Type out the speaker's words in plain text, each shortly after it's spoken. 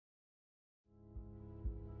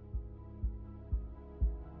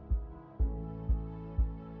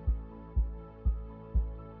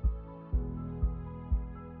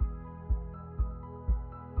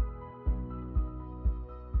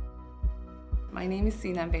My name is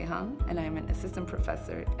Sinem Beyhan, and I'm an assistant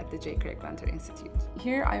professor at the J. Craig Venter Institute.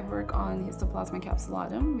 Here I work on Histoplasma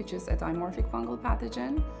capsulatum, which is a dimorphic fungal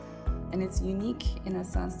pathogen, and it's unique in a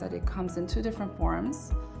sense that it comes in two different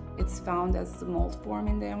forms. It's found as the mold form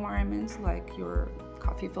in the environment, like your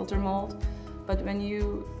coffee filter mold, but when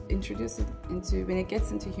you introduce it when it gets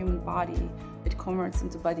into human body, it converts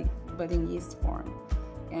into budding yeast form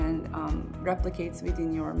and replicates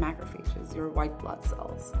within your macrophages, your white blood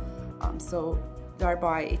cells. So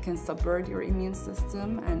thereby it can subvert your immune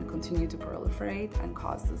system and continue to proliferate and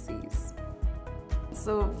cause disease.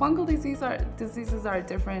 So fungal diseases are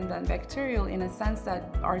different than bacterial in a sense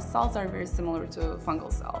that our cells are very similar to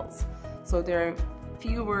fungal cells. So there are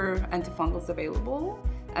fewer antifungals available,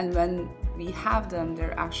 and when we have them,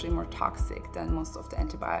 they're actually more toxic than most of the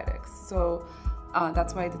antibiotics. So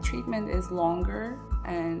that's why the treatment is longer,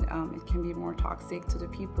 and it can be more toxic to the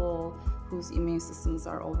people whose immune systems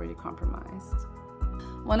are already compromised.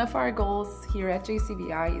 One of our goals here at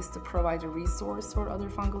JCVI is to provide a resource for other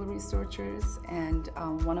fungal researchers, and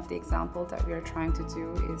one of the examples that we are trying to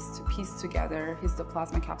do is to piece together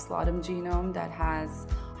Histoplasma capsulatum genome that has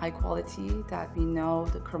high quality, that we know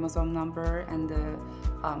the chromosome number and the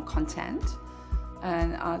content.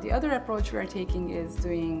 And the other approach we are taking is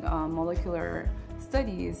doing molecular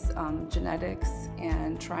studies, genetics,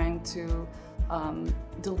 and trying to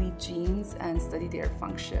delete genes and study their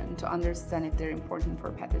function to understand if they're important for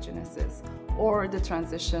pathogenesis or the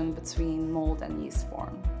transition between mold and yeast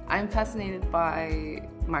form. I'm fascinated by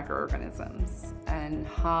microorganisms and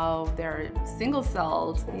how they're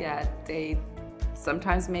single-celled, yet they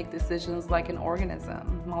sometimes make decisions like an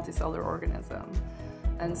organism, multicellular organism.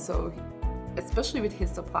 And so, especially with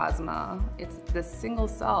histoplasma, it's the single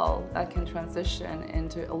cell that can transition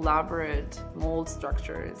into elaborate mold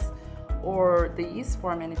structures, or the yeast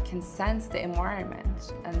form, and it can sense the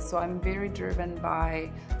environment. And so I'm very driven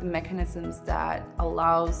by the mechanisms that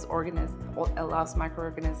allows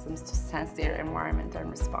microorganisms to sense their environment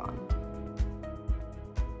and respond.